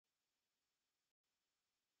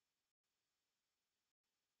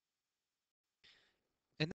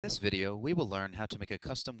In this video, we will learn how to make a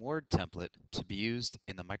custom Word template to be used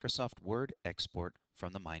in the Microsoft Word export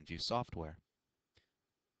from the MindView software.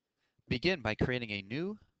 Begin by creating a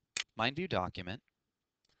new MindView document,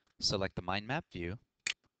 select the Mind Map view,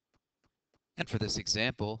 and for this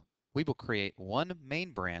example, we will create one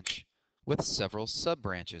main branch with several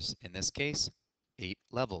sub-branches, in this case, 8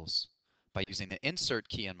 levels. By using the Insert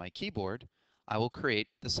key on my keyboard, I will create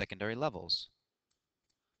the secondary levels.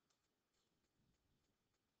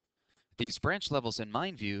 These branch levels in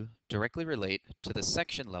MindView directly relate to the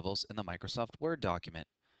section levels in the Microsoft Word document,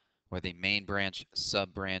 where the main branch,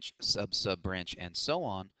 sub-branch, sub-sub-branch, and so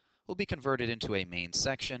on will be converted into a main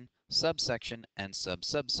section, subsection, and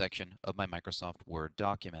sub-subsection of my Microsoft Word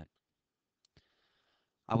document.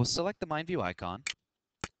 I will select the MindView icon,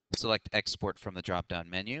 select Export from the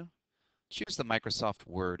drop-down menu, choose the Microsoft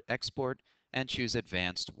Word Export, and choose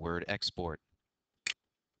Advanced Word Export.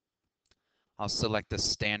 I'll select the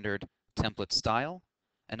standard template style,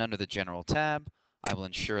 and under the General tab, I will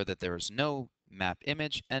ensure that there is no map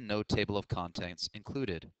image and no table of contents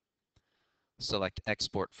included. Select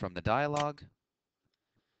Export from the dialog,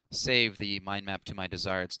 save the mind map to my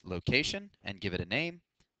desired location and give it a name,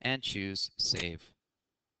 and choose Save.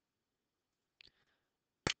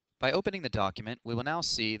 By opening the document, we will now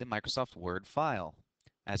see the Microsoft Word file.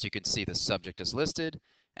 As you can see, the subject is listed,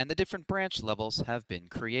 and the different branch levels have been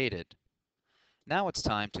created. Now it's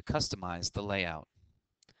time to customize the layout.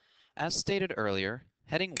 As stated earlier,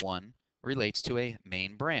 Heading 1 relates to a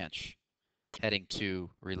main branch. Heading 2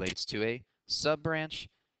 relates to a sub-branch.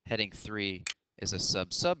 Heading 3 is a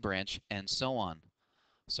sub-sub-branch, and so on.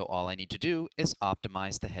 So all I need to do is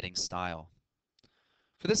optimize the heading style.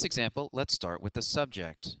 For this example, let's start with the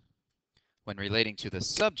subject. When relating to the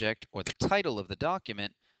subject or the title of the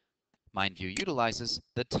document, MindView utilizes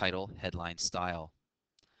the title headline style.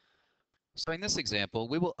 So in this example,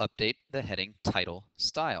 we will update the heading title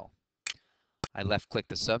style. I left-click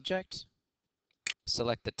the subject,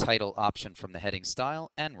 select the title option from the heading style,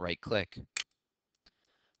 and right-click.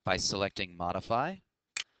 By selecting Modify,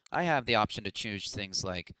 I have the option to choose things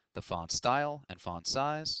like the font style and font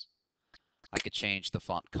size. I could change the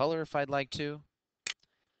font color if I'd like to.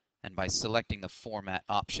 And by selecting the Format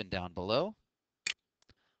option down below,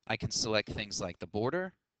 I can select things like the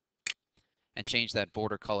border and change that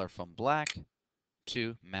border color from black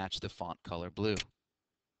to match the font color blue.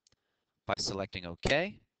 By selecting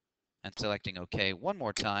OK and selecting OK one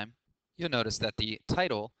more time, you'll notice that the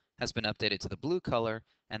title has been updated to the blue color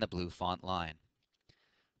and the blue font line.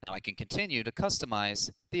 Now I can continue to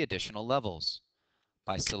customize the additional levels.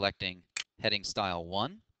 By selecting Heading Style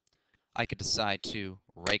 1, I could decide to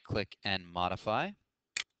right-click and modify.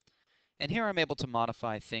 And here I'm able to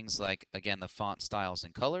modify things like, again, the font styles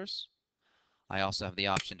and colors. I also have the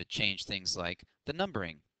option to change things like the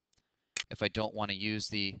numbering. If I don't want to use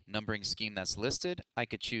the numbering scheme that's listed, I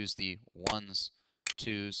could choose the 1s,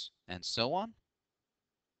 2s, and so on.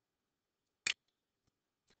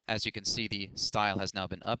 As you can see, the style has now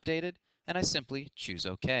been updated, and I simply choose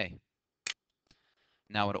OK.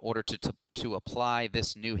 Now, in order to apply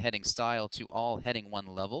this new heading style to all Heading 1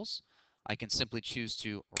 levels, I can simply choose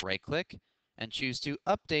to right-click and choose to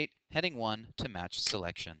update Heading 1 to match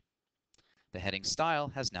selection. The heading style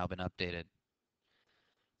has now been updated.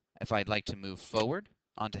 If I'd like to move forward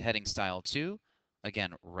onto Heading Style 2,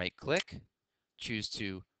 again, right-click, choose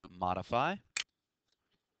to modify,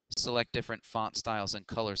 select different font styles and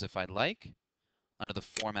colors if I'd like. Under the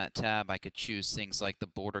Format tab, I could choose things like the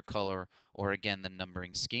border color or, again, the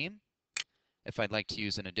numbering scheme. If I'd like to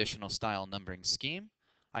use an additional style numbering scheme,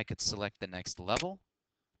 I could select the next level,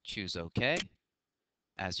 choose OK.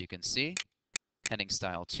 As you can see, Heading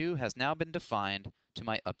Style 2 has now been defined to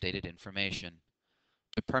my updated information.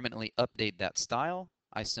 To permanently update that style,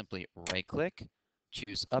 I simply right-click,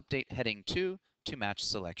 choose Update Heading 2 to match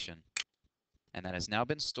selection. And that has now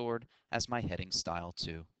been stored as my Heading Style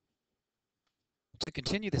 2. To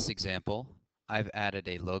continue this example, I've added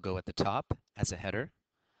a logo at the top as a header.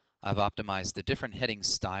 I've optimized the different heading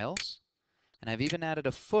styles, and I've even added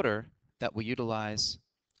a footer that will utilize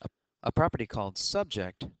a property called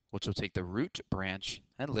subject, which will take the root branch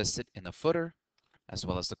and list it in the footer, as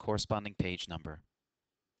well as the corresponding page number.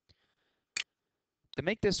 To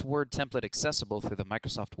make this Word template accessible through the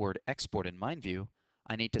Microsoft Word export in MindView,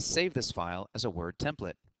 I need to save this file as a Word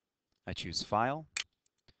template. I choose File,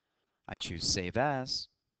 I choose Save As,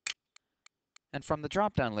 and from the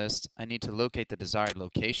drop-down list, I need to locate the desired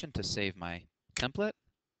location to save my template.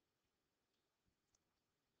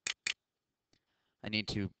 I need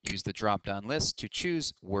to use the drop-down list to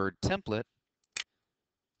choose Word Template,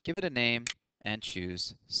 give it a name, and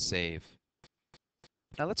choose Save.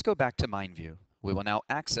 Now let's go back to MindView. We will now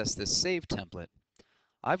access this Save template.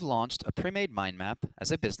 I've launched a pre-made mind map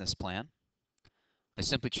as a business plan. I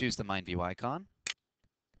simply choose the MindView icon.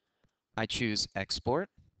 I choose Export,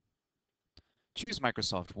 choose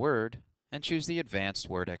Microsoft Word, and choose the Advanced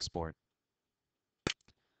Word Export.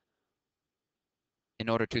 In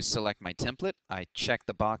order to select my template, I check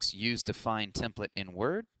the box Use Define Template in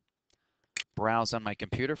Word, browse on my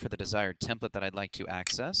computer for the desired template that I'd like to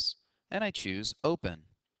access, and I choose Open.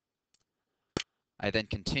 I then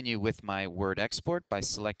continue with my Word export by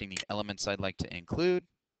selecting the elements I'd like to include,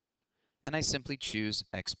 and I simply choose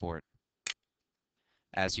Export.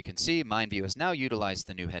 As you can see, MindView has now utilized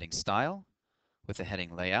the new heading style with the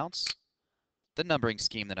heading layouts, the numbering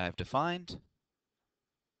scheme that I've defined,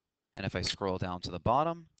 and if I scroll down to the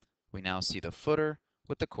bottom, we now see the footer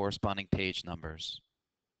with the corresponding page numbers.